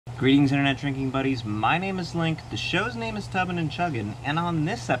Greetings, Internet Drinking Buddies. My name is Link, the show's name is Tubbin' and Chuggin', and on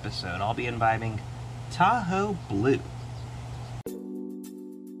this episode, I'll be imbibing Tahoe Blue.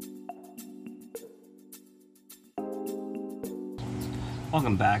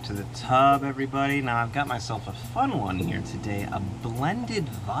 Welcome back to the tub, everybody. Now, I've got myself a fun one here today, a blended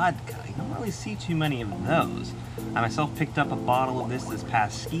vodka. You don't really see too many of those. I myself picked up a bottle of this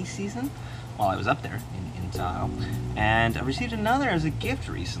past ski season while I was up there in Tahoe, and I received another as a gift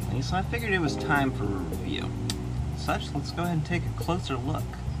recently, so I figured it was time for a review. As such, let's go ahead and take a closer look.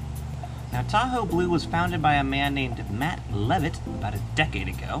 Now, Tahoe Blue was founded by a man named Matt Levitt about a decade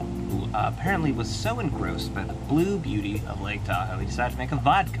ago, who apparently was so engrossed by the blue beauty of Lake Tahoe, he decided to make a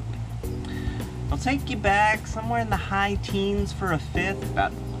vodka blue. It'll take you back somewhere in the high teens for a fifth,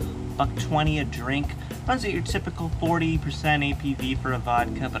 about $1.20 a drink. Runs at your typical 40% ABV for a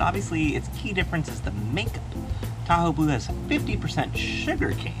vodka, but obviously its key difference is the makeup. Tahoe Blue has 50%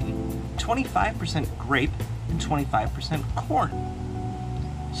 sugar cane, 25% grape, and 25% corn.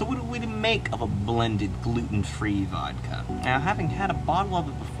 So what do we make of a blended gluten-free vodka? Now, having had a bottle of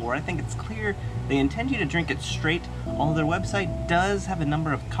it before, I think it's clear they intend you to drink it straight, although their website does have a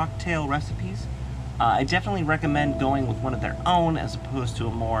number of cocktail recipes. I definitely recommend going with one of their own as opposed to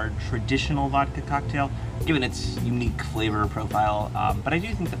a more traditional vodka cocktail, given its unique flavor profile, but I do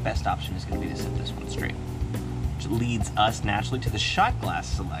think the best option is going to be to sip this one straight. Which leads us naturally to the shot glass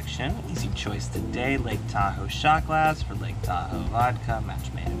selection. Easy choice today, Lake Tahoe shot glass for Lake Tahoe vodka,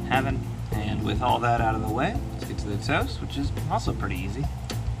 match made in heaven. And with all that out of the way, let's get to the toast, which is also pretty easy.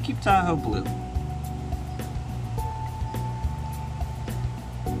 Keep Tahoe Blue.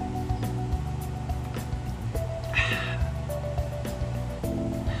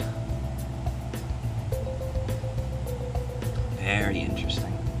 Very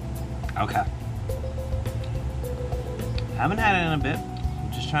interesting. Okay. Haven't had it in a bit.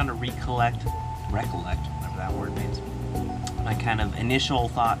 I'm just trying to recollect, whatever that word means, my kind of initial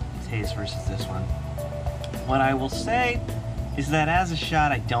thought taste versus this one. What I will say is that as a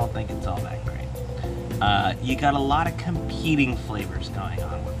shot, I don't think it's all that great. You got a lot of competing flavors going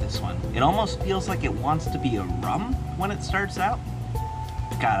on with this one. It almost feels like it wants to be a rum when it starts out.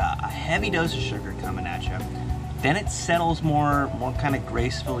 Got a heavy dose of sugar coming at you. Then it settles more kind of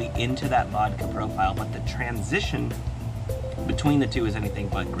gracefully into that vodka profile, but the transition between the two is anything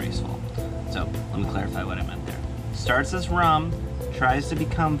but graceful. So let me clarify what I meant there. Starts as rum, tries to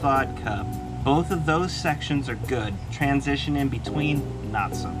become vodka. Both of those sections are good. Transition in between,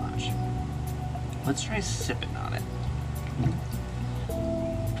 not so much. Let's try sipping on it.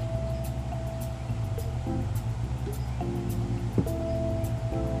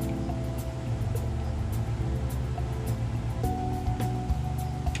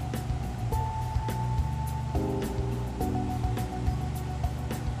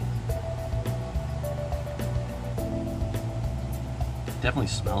 Definitely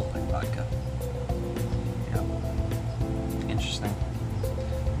smells like vodka. Yep. Interesting.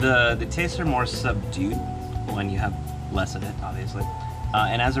 The tastes are more subdued when you have less of it, obviously.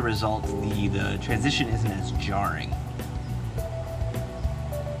 And as a result, the transition isn't as jarring.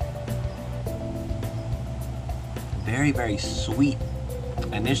 Very, very sweet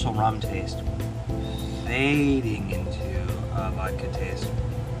initial rum taste, fading into a vodka taste.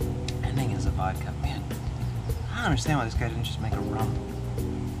 Ending as a vodka. Man, I don't understand why this guy didn't just make a rum.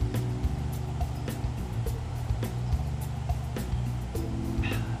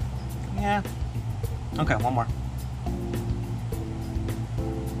 Yeah. Okay, one more.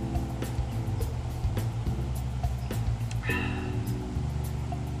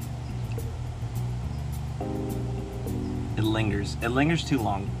 It lingers. It lingers too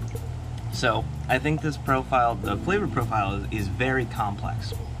long. So, I think this profile, the flavor profile is very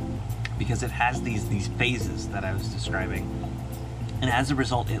complex because it has these phases that I was describing. And as a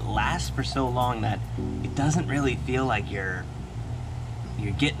result, it lasts for so long that it doesn't really feel like you're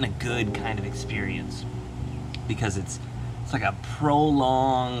getting a good kind of experience, because it's like a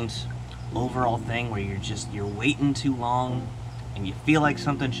prolonged overall thing where you're waiting too long and you feel like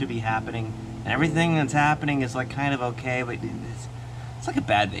something should be happening and everything that's happening is like kind of okay, but it's like a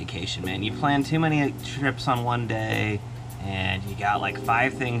bad vacation, man. You plan too many trips on one day and you got like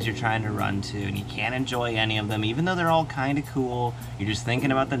 5 things you're trying to run to and you can't enjoy any of them, even though they're all kind of cool. You're just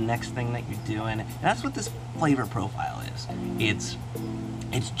thinking about the next thing that you're doing, and that's what this flavor profile is.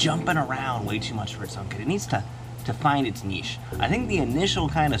 It's jumping around way too much for its own good. It needs to find its niche. I think the initial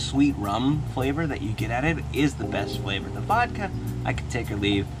kind of sweet rum flavor that you get at it is the best flavor. The vodka, I could take or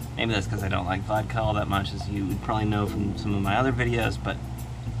leave. Maybe that's because I don't like vodka all that much, as you would probably know from some of my other videos, but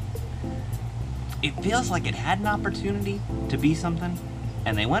it feels like it had an opportunity to be something,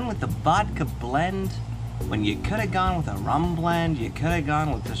 and they went with the vodka blend when you could have gone with a rum blend. You could have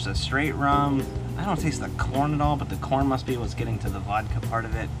gone with just a straight rum. I don't taste the corn at all, but the corn must be what's getting to the vodka part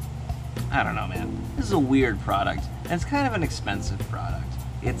of it. I don't know, man. This is a weird product, and it's kind of an expensive product.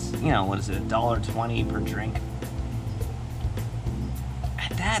 It's, you know, what is it, $1.20 per drink?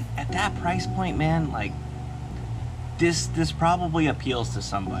 At that price point, man, like, this probably appeals to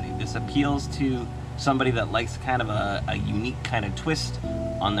somebody. This appeals to somebody that likes kind of a unique kind of twist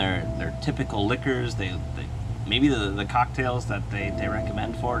on their typical liquors. Maybe the cocktails that they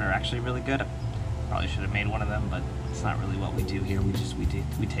recommend for it are actually really good. I probably should have made one of them, but it's not really what we do here.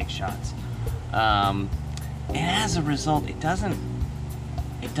 We take shots. And as a result, it doesn't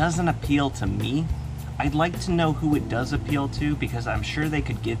appeal to me. I'd like to know who it does appeal to, because I'm sure they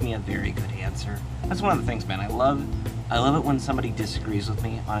could give me a very good answer. That's one of the things, man. I love it when somebody disagrees with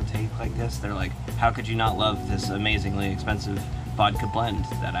me on a take like this. They're like, how could you not love this amazingly expensive vodka blend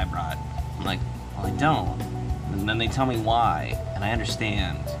that I brought? I'm like, well, I don't. And then they tell me why, and I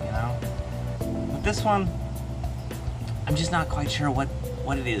understand, you know? But this one, I'm just not quite sure what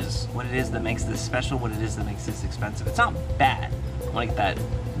it is that makes this special, what it is that makes this expensive. It's not bad. I want to get that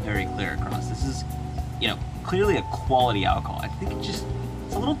very clear across. This is, you know, clearly a quality alcohol. I think it's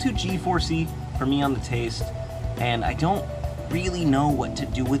a little too G4C for me on the taste, and I don't really know what to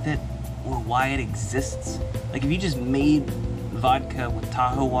do with it or why it exists. Like, if you just made vodka with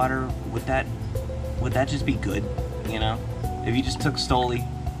Tahoe water, would that just be good, you know? If you just took Stoli,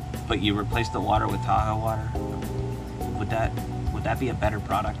 but you replaced the water with Tahoe water, would that be a better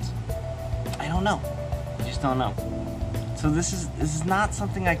product? I don't know. I just don't know. So this is not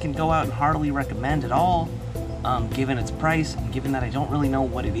something I can go out and heartily recommend at all, given its price, and given that I don't really know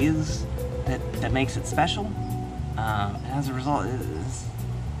what it is that makes it special. And as a result, it's,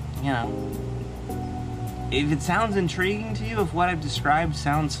 you know, if it sounds intriguing to you, if what I've described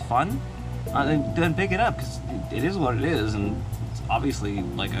sounds fun, then pick it up, because it is what it is, and it's obviously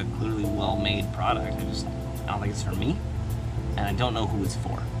like a clearly well-made product. I don't think it's for me, and I don't know who it's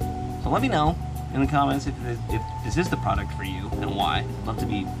for. So let me know in the comments if this is the product for you and why. I'd love to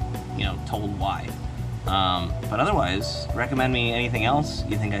be, you know, told why. But otherwise, recommend me anything else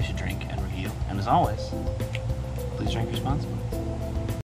you think I should drink and review. And as always, please drink responsibly.